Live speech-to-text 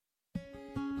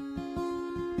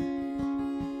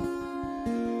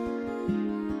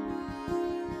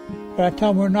But I tell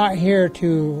them we're not here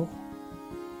to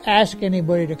ask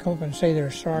anybody to come up and say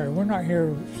they're sorry. We're not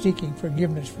here seeking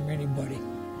forgiveness from anybody.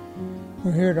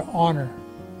 We're here to honor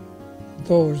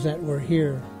those that were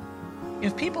here.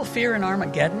 If people fear an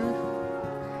Armageddon,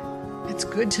 it's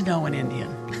good to know an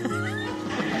Indian.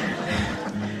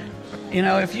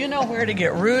 If you know where to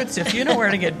get roots, if you know where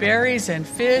to get berries and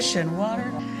fish and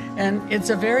water, and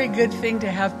it's a very good thing to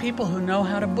have people who know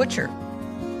how to butcher.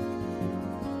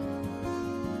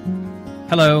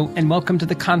 Hello, and welcome to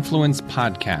the Confluence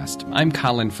Podcast. I'm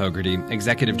Colin Fogarty,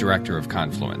 Executive Director of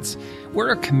Confluence. We're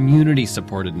a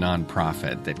community-supported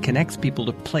nonprofit that connects people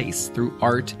to place through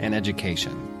art and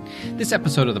education. This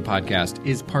episode of the podcast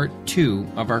is part 2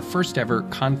 of our first ever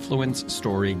Confluence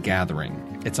Story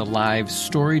Gathering. It's a live,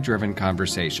 story-driven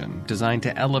conversation designed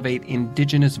to elevate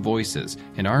Indigenous voices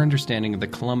in our understanding of the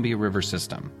Columbia River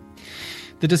system.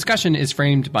 The discussion is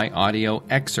framed by audio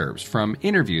excerpts from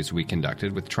interviews we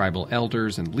conducted with tribal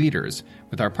elders and leaders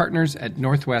with our partners at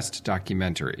Northwest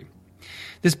Documentary.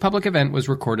 This public event was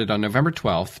recorded on November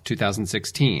 12,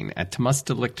 2016 at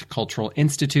Tumastilict Cultural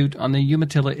Institute on the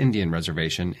Umatilla Indian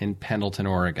Reservation in Pendleton,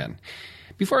 Oregon.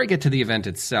 Before I get to the event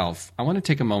itself, I want to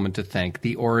take a moment to thank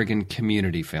the Oregon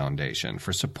Community Foundation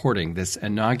for supporting this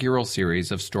inaugural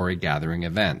series of story gathering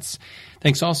events.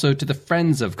 Thanks also to the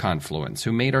Friends of Confluence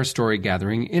who made our story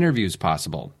gathering interviews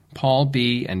possible. Paul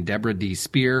B. and Deborah D.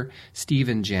 Spear, Steve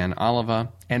and Jan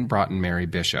Oliva, and Broughton Mary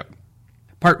Bishop.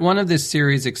 Part 1 of this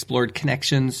series explored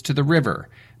connections to the river.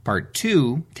 Part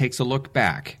 2 takes a look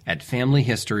back at family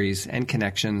histories and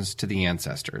connections to the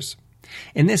ancestors.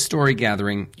 In this story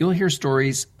gathering, you'll hear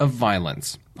stories of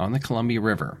violence on the Columbia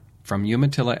River from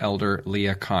Umatilla elder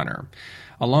Leah Connor,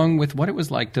 along with what it was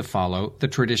like to follow the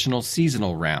traditional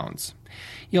seasonal rounds.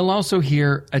 You'll also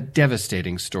hear a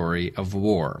devastating story of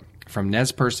war from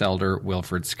Nez Perce elder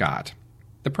Wilfred Scott.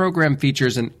 The program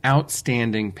features an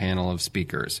outstanding panel of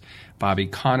speakers. Bobby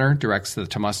Connor directs the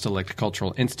Tumastilict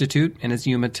Cultural Institute and is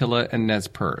Umatilla and Nez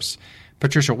Perce.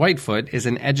 Patricia Whitefoot is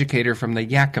an educator from the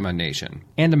Yakima Nation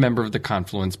and a member of the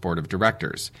Confluence Board of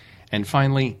Directors. And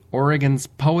finally, Oregon's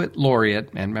poet laureate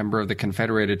and member of the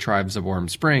Confederated Tribes of Warm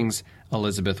Springs,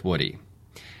 Elizabeth Woody.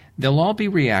 They'll all be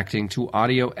reacting to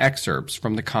audio excerpts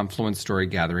from the Confluence Story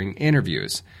Gathering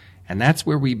interviews. And that's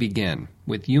where we begin,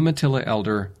 with Umatilla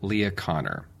elder Leah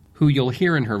Connor, who you'll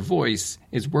hear in her voice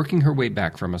is working her way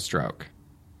back from a stroke.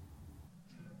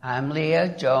 I'm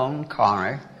Leah Joan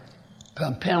Connor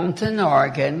from Pendleton,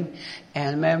 Oregon,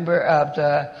 and a member of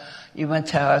the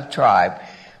Umatilla tribe.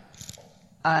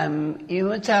 I'm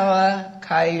Umatilla,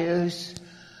 Cayuse,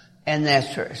 and Nez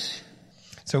Perce.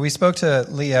 So we spoke to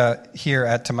Leah here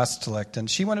at Tumastilict, and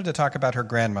she wanted to talk about her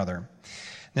grandmother.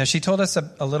 Now, she told us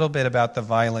a little bit about the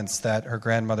violence that her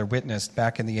grandmother witnessed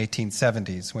back in the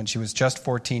 1870s when she was just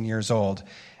 14 years old,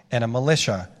 and a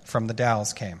militia from the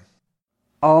Dalles came.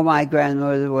 Oh, my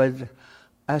grandmother was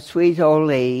a sweet old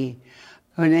lady.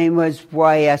 Her name was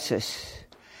Wyesus.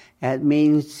 That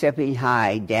means stepping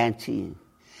high, dancing.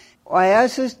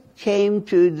 Wyesus came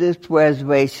to this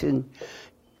reservation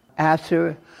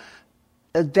after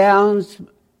the Downs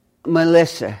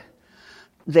militia.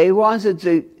 They wanted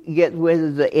to get rid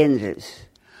of the Indians.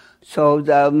 So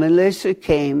the militia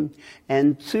came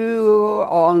and threw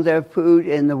all their food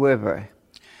in the river.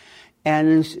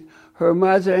 And her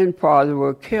mother and father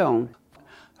were killed.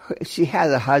 She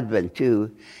had a husband,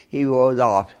 too. He rode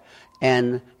off,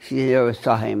 and she never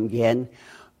saw him again.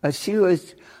 But she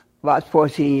was about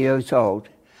 14 years old.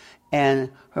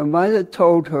 And her mother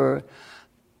told her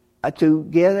to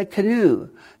get a canoe.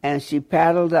 And she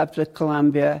paddled up the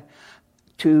Columbia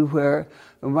to where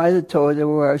her mother told her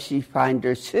where she'd find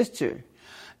her sister.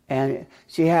 And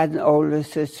she had an older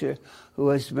sister who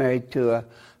was married to a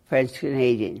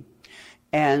French-Canadian.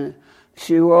 And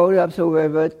she rode up the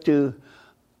river to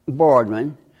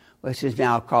Boardman, which is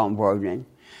now called Boardman,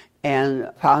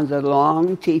 and found a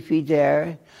long teepee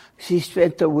there. She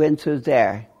spent the winter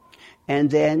there. And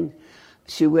then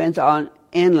she went on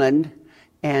inland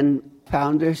and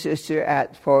found her sister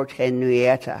at Fort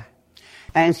Henrietta.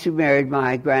 And she married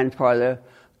my grandfather,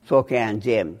 Spokane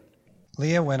Jim.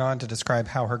 Leah went on to describe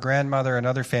how her grandmother and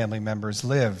other family members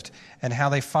lived and how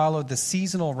they followed the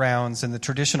seasonal rounds in the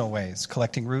traditional ways,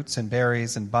 collecting roots and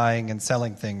berries and buying and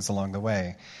selling things along the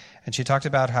way. And she talked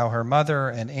about how her mother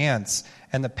and aunts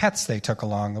and the pets they took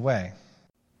along the way.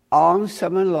 All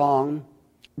summer long,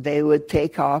 they would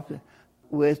take off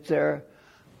with their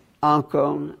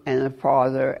uncle and a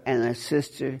father and a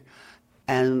sister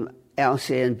and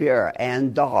Elsie and Vera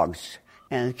and dogs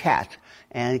and a cat.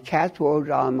 And the cat rode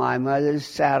on my mother's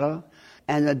saddle,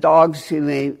 and the dogs she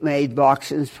made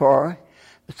boxes for.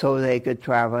 so they could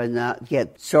travel and not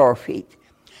get sore feet.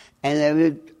 And they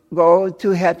would go to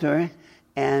Hetner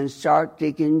and start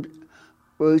digging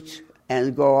roots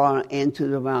and go on into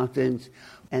the mountains.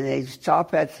 And they'd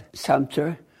stop at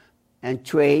Sumter and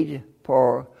trade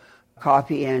for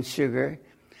coffee and sugar.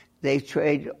 They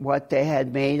trade what they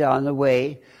had made on the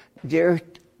way, deer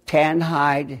tan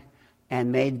hide,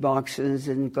 and made moccasins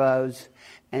and gloves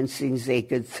and things they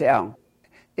could sell.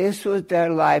 This was their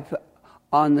life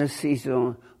on the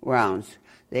seasonal rounds.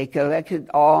 They collected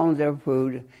all their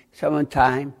food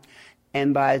summertime,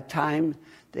 and by the time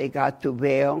they got to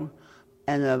Vail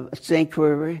and the Snake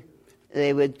River,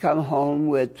 they would come home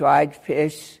with dried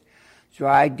fish,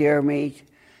 dried deer meat,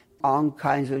 all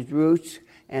kinds of roots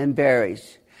and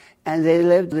berries. And they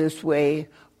lived this way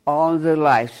all their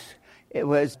lives. It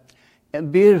was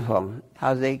beautiful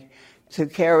how they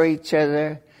took care of each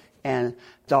other, and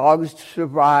dogs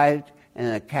survived,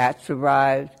 and the cat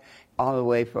survived, all the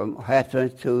way from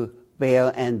Hetner to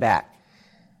Vail and back.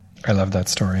 I love that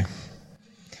story.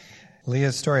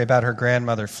 Leah's story about her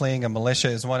grandmother fleeing a militia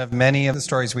is one of many of the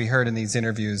stories we heard in these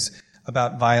interviews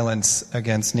about violence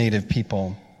against Native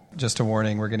people. Just a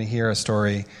warning, we're going to hear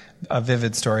a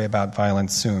vivid story about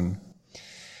violence soon.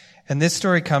 And this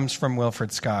story comes from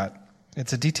Wilfred Scott.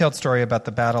 It's a detailed story about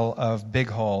the Battle of Big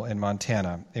Hole in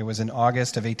Montana. It was in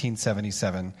August of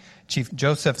 1877. Chief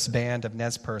Joseph's band of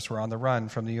Nez Perce were on the run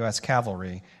from the U.S.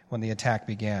 cavalry when the attack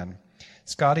began.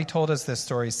 Scotty told us this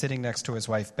story sitting next to his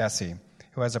wife, Bessie,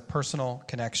 who has a personal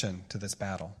connection to this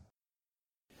battle.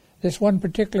 This one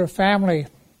particular family,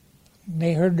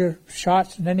 they heard the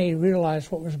shots, and then they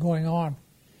realized what was going on.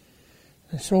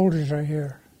 The soldiers are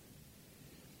here.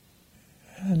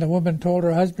 And the woman told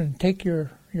her husband, take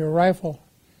your rifle,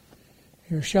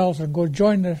 your shells, and go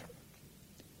join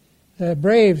the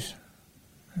braves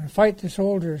and fight the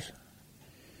soldiers.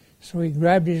 So he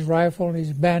grabbed his rifle and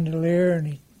his bandolier, and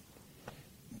he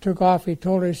took off. He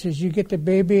told her, he says, you get the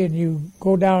baby and you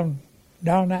go down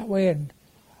that way and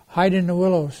hide in the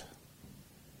willows.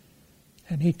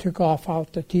 And he took off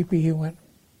out the teepee. He went.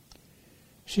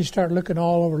 She started looking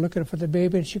all over, looking for the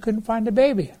baby, and she couldn't find the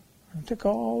baby. And took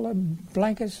all the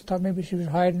blankets, thought maybe she was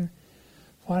hiding.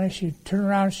 Finally, she turned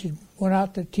around, she went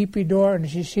out the teepee door, and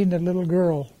she seen the little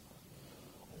girl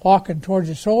walking towards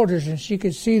the soldiers, and she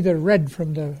could see the red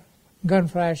from the gun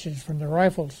flashes from the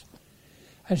rifles.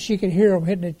 And she could hear them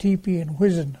hitting the teepee and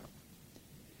whizzing.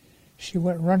 She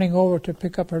went running over to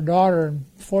pick up her daughter,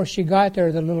 and before she got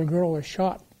there, the little girl was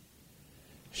shot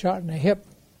in the hip.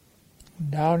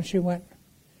 And down she went.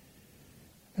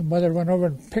 The mother went over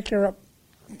and picked her up,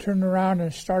 turned around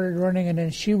and started running, and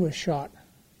then she was shot.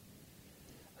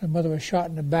 The mother was shot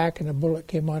in the back, and a bullet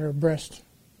came out her breast.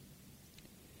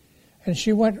 And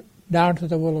she went down to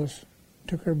the willows,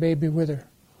 took her baby with her,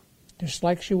 just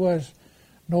like she was.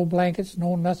 No blankets,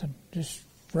 no nothing. Just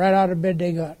right out of bed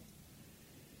they got.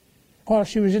 While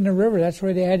she was in the river, that's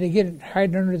where they had to get it,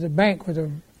 hide under the bank where the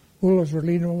willows were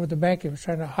leading over the bank. They was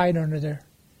trying to hide under there.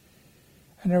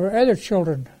 And there were other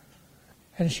children,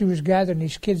 and she was gathering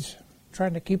these kids,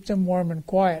 trying to keep them warm and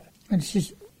quiet. And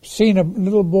she's seen a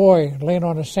little boy laying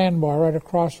on a sandbar right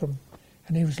across from him,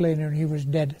 and he was laying there and he was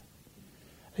dead.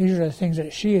 These are the things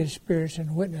that she experienced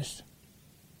and witnessed.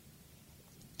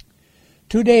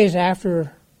 2 days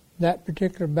after that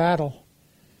particular battle,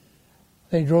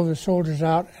 they drove the soldiers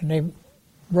out and they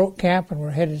broke camp and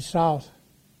were headed south.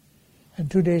 And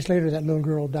 2 days later, that little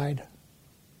girl died.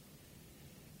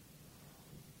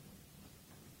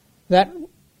 That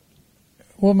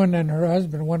woman and her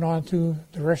husband went on through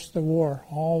the rest of the war,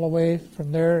 all the way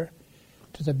from there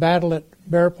to the battle at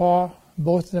Bear Paw.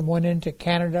 Both of them went into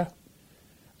Canada.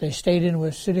 They stayed in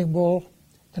with Sitting Bull,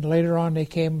 and later on they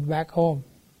came back home.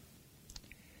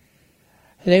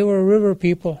 They were river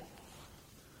people.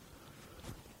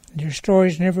 Their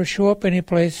stories never show up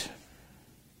anyplace.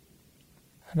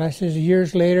 And I says,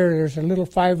 years later, there's a little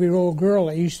 5-year-old girl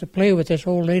that used to play with this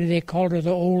old lady. They called her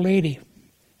the old lady.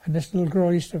 And this little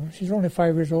girl she's only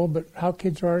 5 years old, but how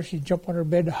kids are, she'd jump on her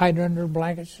bed, hide under her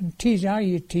blankets, and tease. How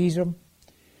you tease them.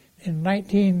 In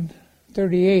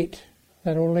 1938,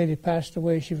 that old lady passed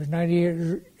away. She was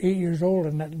 98 years old,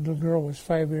 and that little girl was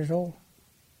 5 years old.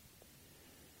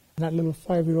 And that little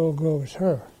 5-year-old girl was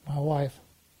her, my wife.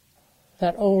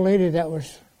 That old lady that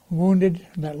was wounded,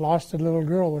 that lost the little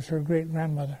girl, was her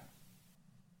great-grandmother.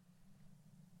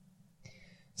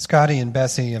 Scotty and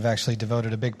Bessie have actually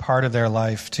devoted a big part of their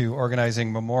life to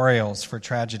organizing memorials for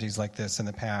tragedies like this in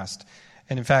the past.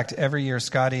 And in fact, every year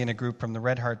Scotty and a group from the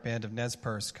Red Heart Band of Nez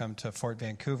Perce come to Fort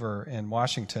Vancouver in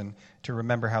Washington to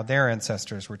remember how their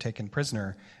ancestors were taken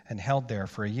prisoner and held there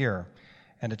for a year.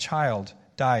 And a child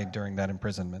died during that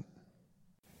imprisonment.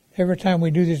 Every time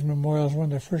we do these memorials, one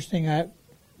of the first things I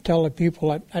tell the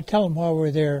people, I tell them while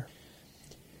we're there,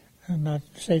 and I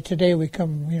say, today we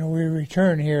come, we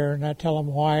return here, and I tell them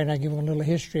why, and I give them a little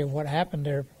history of what happened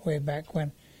there way back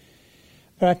when.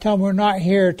 But I tell them we're not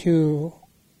here to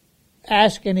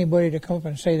ask anybody to come up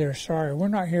and say they're sorry. We're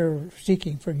not here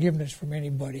seeking forgiveness from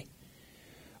anybody.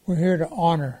 We're here to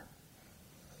honor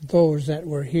those that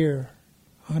were here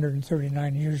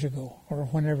 139 years ago, or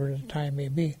whenever the time may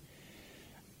be.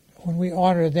 When we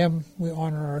honor them, we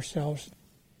honor ourselves.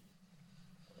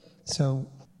 So,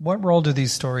 what role do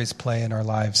these stories play in our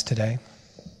lives today?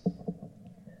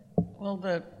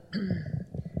 Well,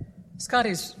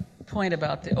 Scotty's point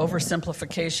about the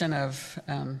oversimplification of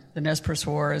the Nez Perce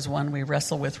War is one we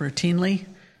wrestle with routinely.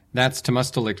 That's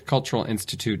Temustalik Cultural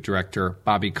Institute Director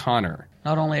Bobby Connor.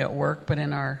 Not only at work, but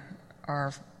in our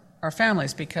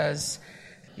families, because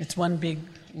it's one big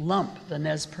lump, the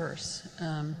Nez Perce.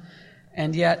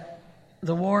 And yet,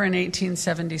 the war in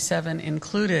 1877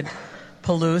 included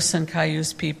Palouse and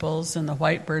Cayuse peoples, and the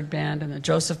Whitebird Band, and the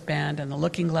Joseph Band, and the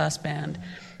Looking Glass Band.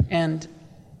 And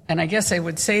I guess I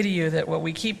would say to you that what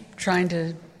we keep trying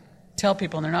to tell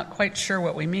people, and they're not quite sure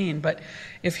what we mean, but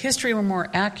if history were more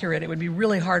accurate, it would be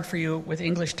really hard for you with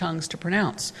English tongues to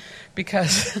pronounce,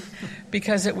 because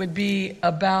it would be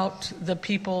about the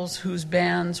peoples whose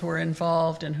bands were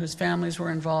involved and whose families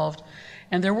were involved.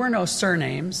 And there were no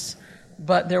surnames,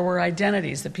 but there were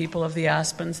identities, the people of the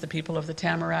Aspens, the people of the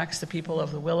Tamaracks, the people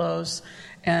of the Willows.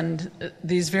 And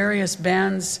these various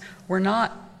bands were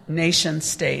not nation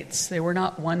states. They were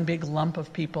not one big lump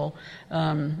of people.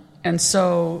 And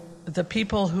so the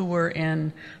people who were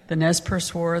in the Nez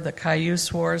Perce War, the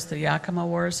Cayuse Wars, the Yakima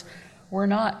Wars, were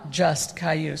not just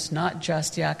Cayuse, not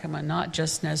just Yakima, not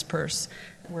just Nez Perce.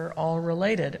 We're all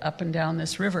related up and down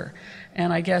this river.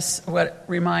 And I guess what it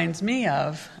reminds me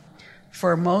of,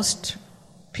 for most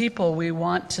people, we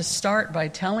want to start by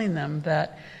telling them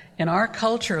that in our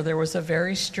culture there was a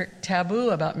very strict taboo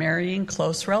about marrying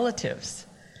close relatives.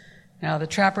 Now, the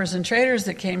trappers and traders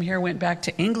that came here went back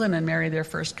to England and married their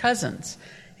first cousins.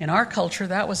 In our culture,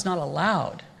 that was not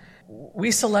allowed. We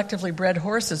selectively bred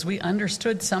horses. We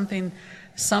understood something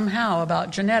somehow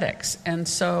about genetics. And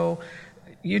so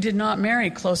you did not marry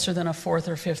closer than a fourth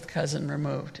or fifth cousin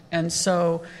removed. And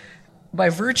so by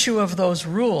virtue of those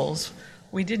rules,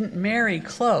 we didn't marry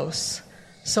close.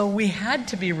 So we had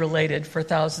to be related for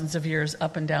thousands of years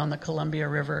up and down the Columbia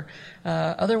River.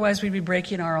 Otherwise, we'd be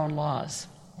breaking our own laws.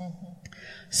 Mm-hmm.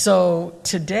 So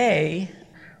today,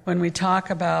 when we talk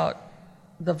about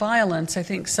the violence, I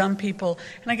think some people,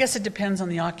 and I guess it depends on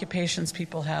the occupations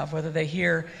people have, whether they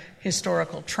hear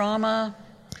historical trauma.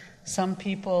 Some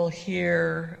people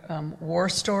hear war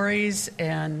stories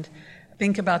and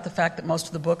think about the fact that most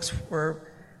of the books were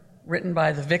written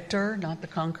by the victor, not the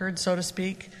conquered, so to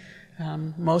speak.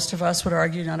 Most of us would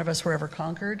argue none of us were ever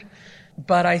conquered.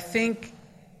 But I think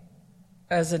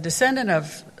as a descendant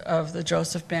of the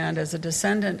Joseph Band, as a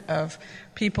descendant of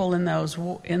people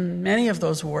in many of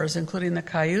those wars, including the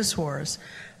Cayuse Wars,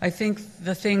 I think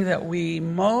the thing that we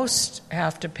most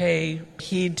have to pay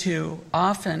heed to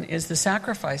often is the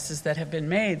sacrifices that have been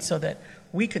made so that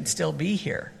we could still be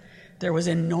here. There was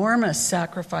enormous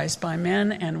sacrifice by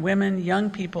men and women, young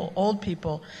people, old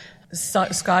people.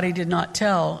 Scotty did not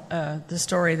tell the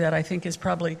story that I think is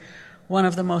probably one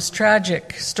of the most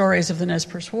tragic stories of the Nez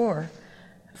Perce War.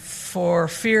 For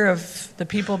fear of the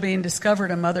people being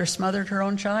discovered, a mother smothered her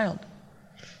own child.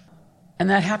 And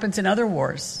that happens in other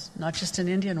wars, not just in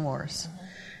Indian wars.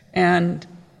 And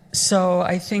so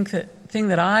I think that the thing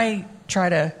that I try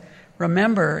to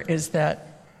remember is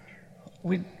that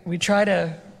we try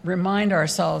to remind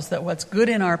ourselves that what's good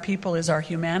in our people is our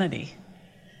humanity.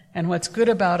 And what's good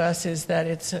about us is that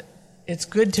it's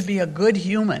good to be a good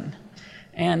human.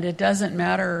 And it doesn't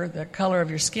matter the color of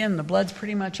your skin, the blood's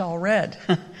pretty much all red.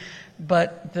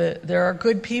 But there are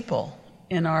good people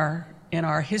in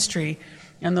our history,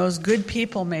 and those good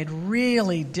people made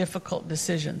really difficult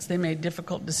decisions. They made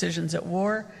difficult decisions at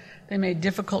war. They made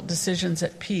difficult decisions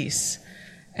at peace.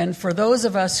 And for those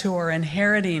of us who are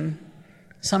inheriting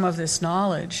some of this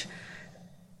knowledge,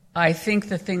 I think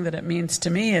the thing that it means to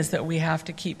me is that we have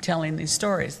to keep telling these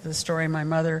stories. The story my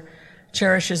mother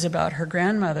cherishes about her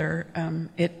grandmother,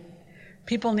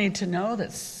 people need to know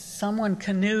that someone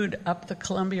canoed up the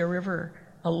Columbia River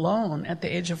alone at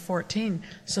the age of 14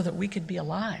 so that we could be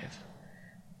alive.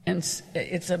 And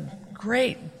it's a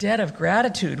great debt of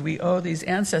gratitude we owe these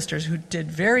ancestors who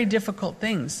did very difficult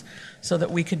things so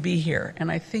that we could be here.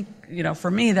 And I think,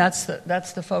 for me, that's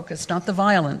the focus, not the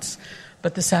violence,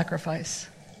 but the sacrifice.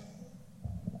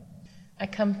 I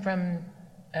come from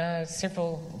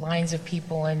several lines of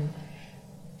people, and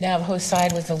Navajo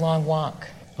side was the long walk.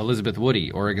 Elizabeth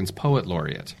Woody, Oregon's Poet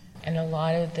Laureate. And a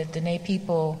lot of the Dene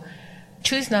people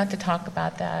choose not to talk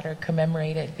about that or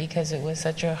commemorate it because it was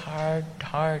such a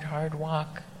hard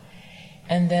walk.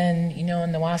 And then,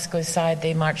 on the Wasco side,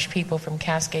 they marched people from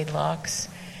Cascade Locks,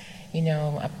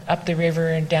 up the river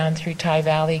and down through Ty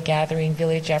Valley, gathering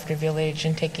village after village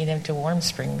and taking them to Warm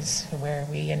Springs, where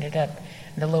we ended up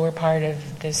in the lower part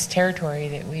of this territory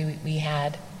that we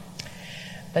had.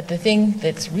 But the thing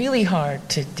that's really hard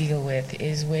to deal with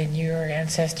is when your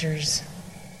ancestors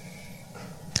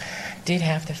did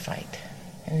have to fight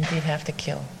and did have to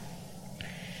kill.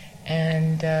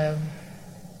 And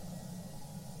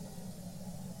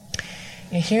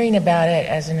hearing about it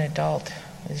as an adult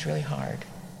is really hard.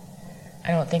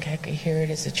 I don't think I could hear it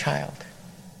as a child.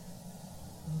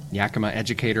 Yakima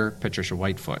educator Patricia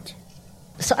Whitefoot.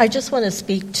 So I just want to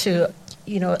speak to,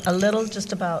 a little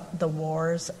just about the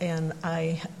wars. And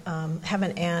I have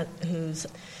an aunt who's,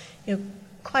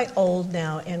 quite old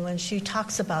now. And when she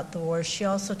talks about the wars, she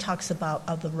also talks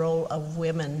about the role of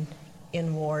women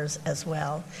in wars as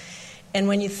well. And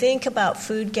when you think about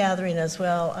food gathering as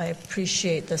well, I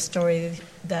appreciate the story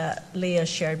that Leah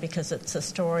shared because it's a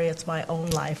story, it's my own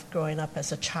life growing up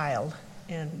as a child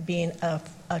and being a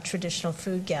traditional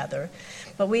food gatherer.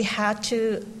 But we had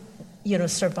to,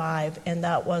 survive, and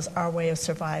that was our way of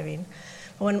surviving.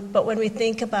 But when we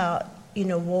think about,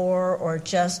 war or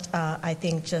just, I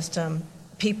think just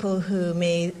people who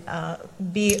may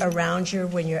be around you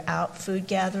when you're out food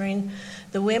gathering,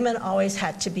 the women always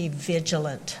had to be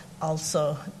vigilant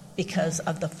also because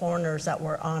of the foreigners that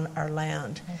were on our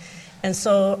land. And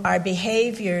so our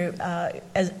behavior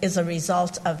as a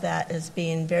result of that is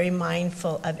being very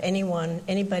mindful of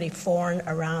anybody foreign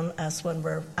around us when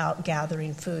we're out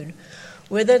gathering food.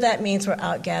 Whether that means we're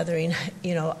out gathering,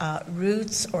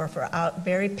 roots, or if we're out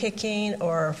berry picking,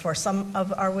 or for some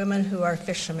of our women who are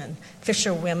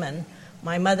fisherwomen.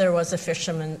 My mother was a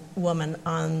fisherman woman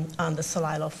on the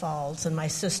Celilo Falls, and my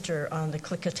sister on the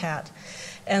Klickitat.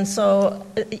 And so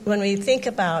when we think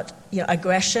about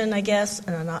aggression, I guess,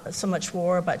 and not so much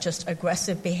war, but just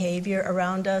aggressive behavior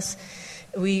around us,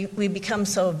 we become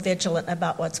so vigilant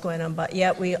about what's going on, but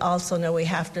yet we also know we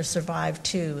have to survive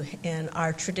too. And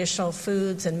our traditional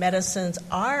foods and medicines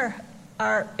are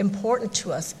important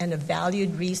to us and a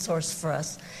valued resource for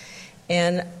us.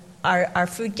 And our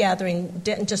food gathering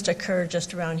didn't just occur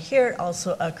just around here, it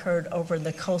also occurred over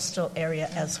the coastal area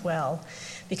as well.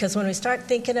 Because when we start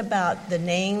thinking about the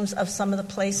names of some of the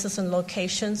places and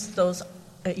locations, those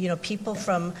people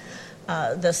from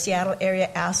the Seattle area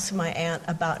ask my aunt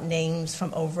about names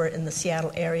from over in the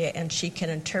Seattle area, and she can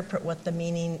interpret what the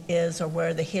meaning is or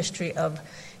where the history of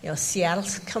Seattle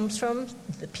comes from.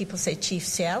 The people say Chief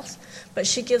Seattle, but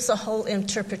she gives a whole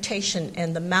interpretation,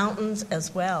 and the mountains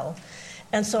as well.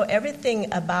 And so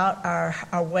everything about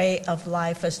our way of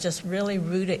life is just really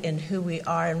rooted in who we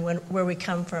are and where we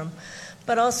come from.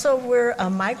 But also we're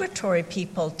a migratory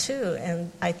people too,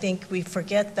 and I think we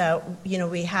forget that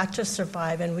we had to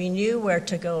survive and we knew where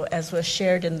to go, as was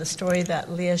shared in the story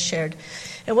that Leah shared.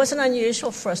 It wasn't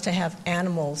unusual for us to have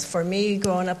animals. For me,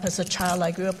 growing up as a child, I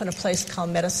grew up in a place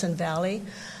called Medicine Valley.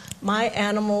 My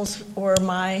animals were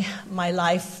my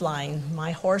lifeline.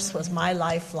 My horse was my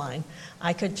lifeline.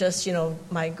 I could just,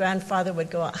 my grandfather would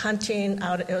go out hunting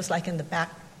out. It was like in the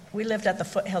back. We lived at the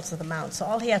foothills of the mountain, so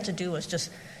all he had to do was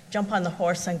just jump on the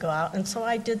horse and go out. And so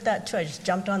I did that too. I just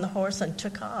jumped on the horse and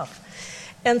took off.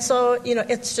 And so,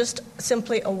 it's just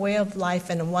simply a way of life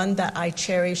and one that I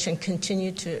cherish and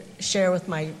continue to share with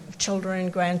my children,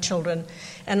 grandchildren,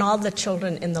 and all the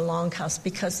children in the Longhouse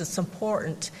because it's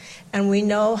important. And we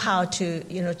know how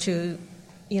to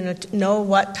know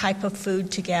what type of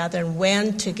food to gather and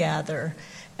when to gather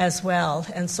as well.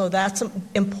 And so that's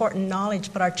important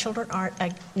knowledge, but our children aren't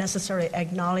necessarily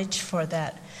acknowledged for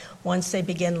that. Once they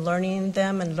begin learning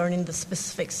them and learning the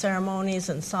specific ceremonies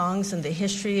and songs and the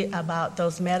history about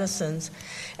those medicines.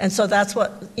 And so that's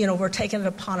what, we're taking it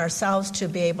upon ourselves to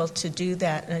be able to do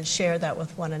that and share that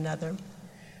with one another.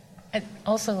 I'd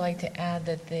also like to add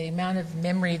that the amount of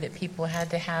memory that people had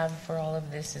to have for all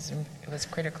of this was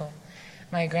critical.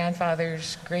 My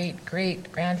grandfather's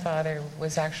great-great-grandfather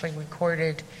was actually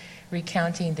recorded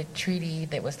recounting the treaty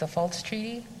that was the Fultz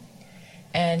Treaty.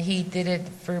 And he did it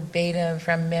verbatim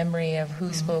from memory of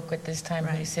who spoke at this time,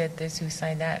 who said this, who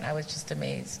signed that. And I was just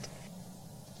amazed.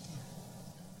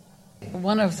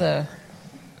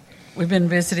 We've been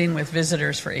visiting with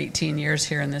visitors for 18 years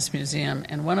here in this museum.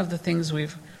 And one of the things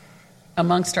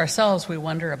amongst ourselves, we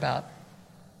wonder about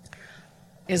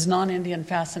is non-Indian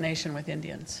fascination with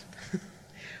Indians.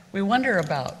 We wonder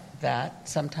about that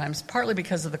sometimes, partly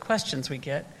because of the questions we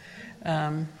get.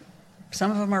 Some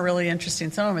of them are really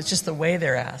interesting. Some of them, it's just the way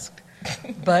they're asked.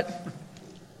 But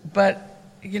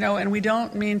and we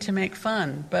don't mean to make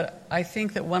fun, but I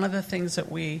think that one of the things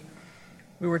that we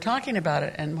were talking about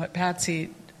it, and what Patsy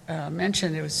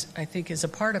mentioned, I think is a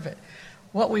part of it.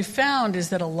 What we found is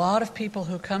that a lot of people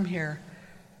who come here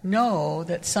know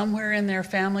that somewhere in their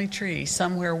family tree,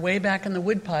 somewhere way back in the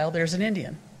woodpile, there's an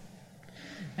Indian.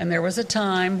 And there was a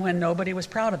time when nobody was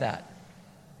proud of that.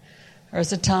 There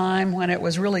was a time when it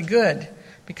was really good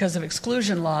because of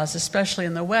exclusion laws, especially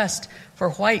in the West,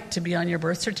 for white to be on your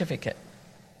birth certificate,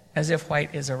 as if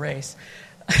white is a race.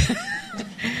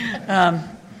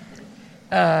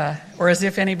 Or as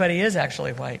if anybody is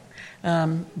actually white.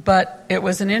 But it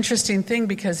was an interesting thing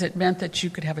because it meant that you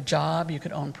could have a job, you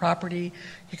could own property,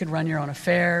 you could run your own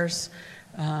affairs.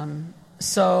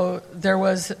 So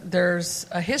there's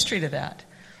a history to that.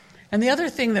 And the other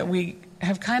thing that we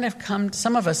have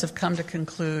some of us have come to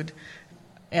conclude,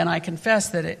 and I confess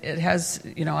that it has,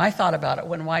 I thought about it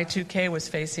when Y2K was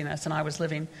facing us and I was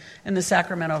living in the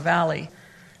Sacramento Valley.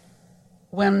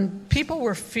 When people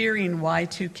were fearing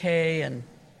Y2K and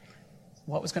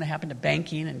what was going to happen to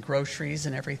banking and groceries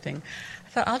and everything, I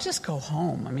thought, I'll just go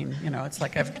home. I mean, it's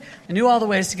like I knew all the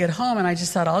ways to get home, and I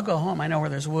just thought, I'll go home. I know where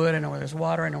there's wood, I know where there's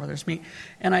water, I know where there's meat.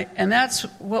 And that's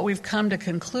what we've come to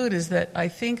conclude, is that I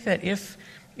think that if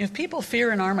people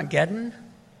fear an Armageddon,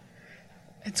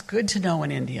 it's good to know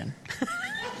an Indian.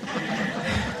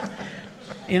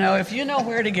 If you know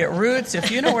where to get roots,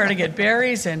 if you know where to get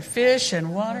berries and fish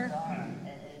and water.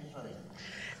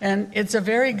 And it's a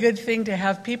very good thing to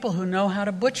have people who know how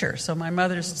to butcher. So my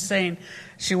mother's saying,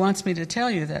 she wants me to tell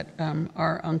you that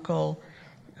our uncle,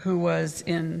 who was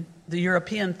in the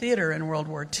European theater in World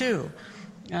War II,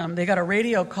 they got a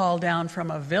radio call down from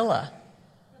a villa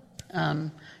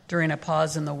during a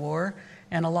pause in the war.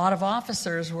 And a lot of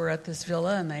officers were at this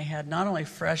villa, and they had not only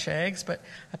fresh eggs, but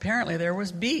apparently there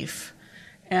was beef.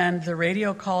 And the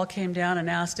radio call came down and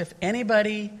asked if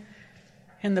anybody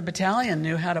in the battalion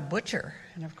knew how to butcher.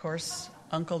 And of course,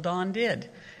 Uncle Don did.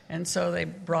 And so they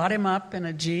brought him up in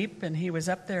a Jeep, and he was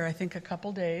up there, I think, a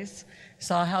couple days,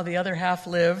 saw how the other half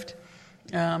lived.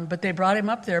 But they brought him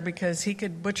up there because he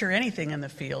could butcher anything in the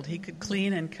field. He could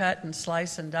clean and cut and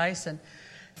slice and dice and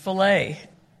fillet.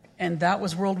 And that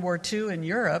was World War II in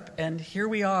Europe, and here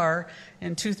we are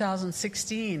in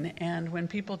 2016. And when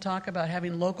people talk about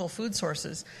having local food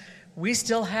sources, we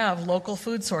still have local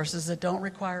food sources that don't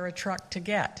require a truck to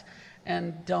get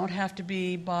and don't have to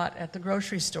be bought at the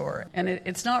grocery store. And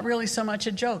it's not really so much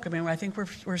a joke. I mean, I think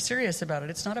we're serious about it.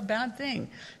 It's not a bad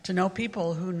thing to know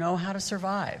people who know how to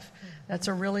survive. That's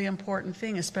a really important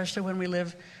thing, especially when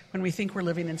we think we're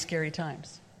living in scary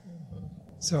times.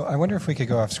 So I wonder if we could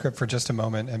go off script for just a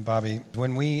moment. And Bobby,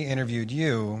 when we interviewed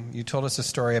you, you told us a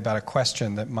story about a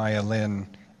question that Maya Lin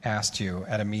asked you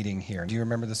at a meeting here. Do you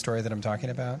remember the story that I'm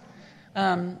talking about?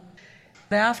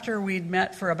 After we'd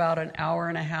met for about an hour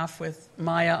and a half with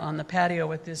Maya on the patio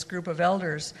with this group of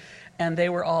elders, and they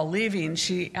were all leaving,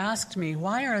 she asked me,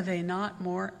 why are they not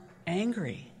more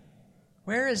angry?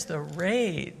 Where is the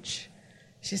rage?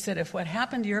 She said, if what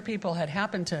happened to your people had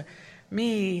happened to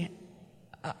me,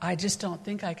 I just don't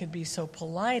think I could be so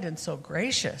polite and so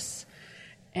gracious.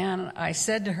 And I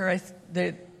said to her,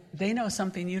 they know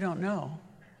something you don't know.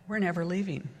 We're never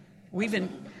leaving. We've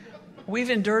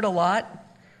endured a lot.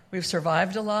 We've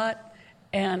survived a lot.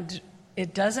 And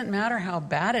it doesn't matter how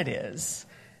bad it is.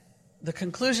 The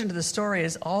conclusion to the story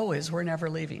is always, we're never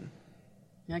leaving.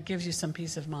 And that gives you some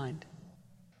peace of mind.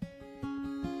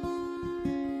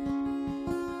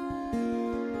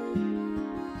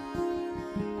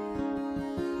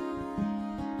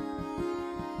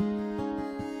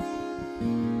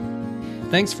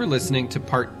 Thanks for listening to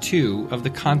Part 2 of the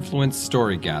Confluence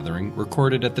Story Gathering,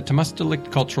 recorded at the Temustelik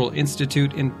Cultural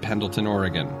Institute in Pendleton,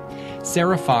 Oregon.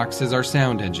 Sarah Fox is our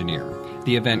sound engineer.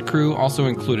 The event crew also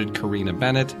included Karina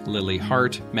Bennett, Lily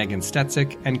Hart, Megan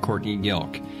Stetzik, and Courtney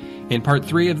Yilk. In Part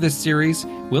 3 of this series,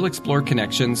 we'll explore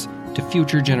connections to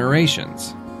future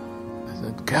generations. I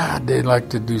said, God, they'd like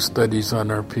to do studies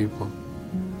on our people.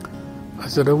 I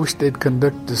said, I wish they'd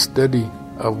conduct a study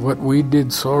of what we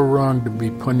did so wrong to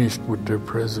be punished with their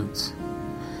presence.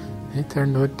 He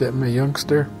turned and looked at me,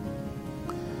 youngster.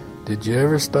 Did you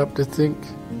ever stop to think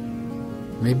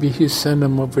maybe he sent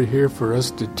them over here for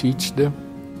us to teach them?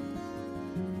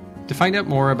 To find out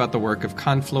more about the work of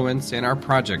Confluence and our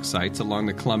project sites along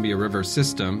the Columbia River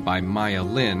system by Maya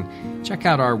Lin, check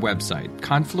out our website,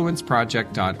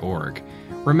 confluenceproject.org,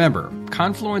 Remember,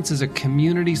 Confluence is a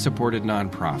community-supported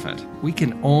nonprofit. We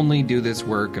can only do this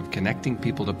work of connecting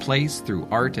people to place through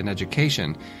art and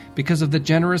education because of the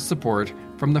generous support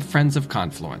from the Friends of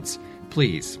Confluence.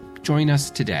 Please join us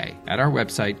today at our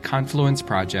website,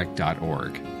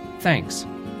 confluenceproject.org. Thanks.